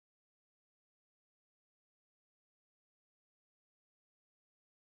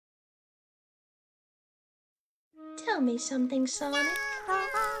Tell me something, Sonic.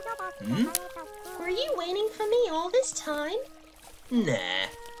 Hmm? Were you waiting for me all this time? Nah.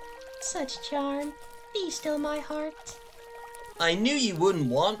 Such charm. Be still, my heart. I knew you wouldn't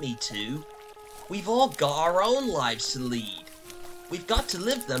want me to. We've all got our own lives to lead. We've got to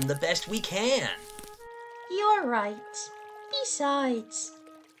live them the best we can. You're right. Besides,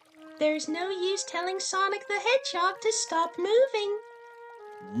 there's no use telling Sonic the Hedgehog to stop moving.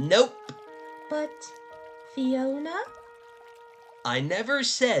 Nope. But Fiona? I never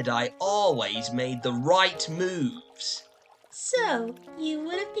said I always made the right moves. So, you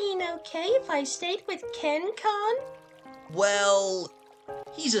would have been okay if I stayed with Ken Con? Well,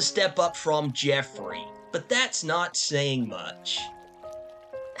 he's a step up from Jeffrey, but that's not saying much.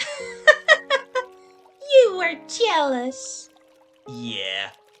 You were jealous. Yeah.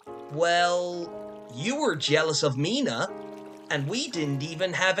 Well, you were jealous of Mina, and we didn't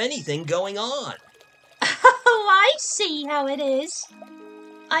even have anything going on. Oh, I see how it is.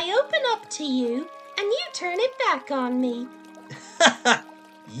 I open up to you, and you turn it back on me.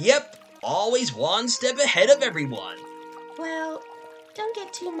 Yep, always one step ahead of everyone. Well, don't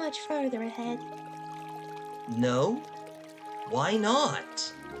get too much further ahead. No? Why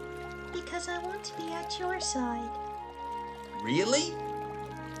not? Because I want to be at your side. Really?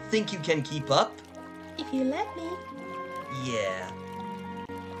 Think you can keep up? If you let me. Yeah.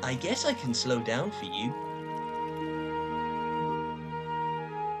 I guess I can slow down for you.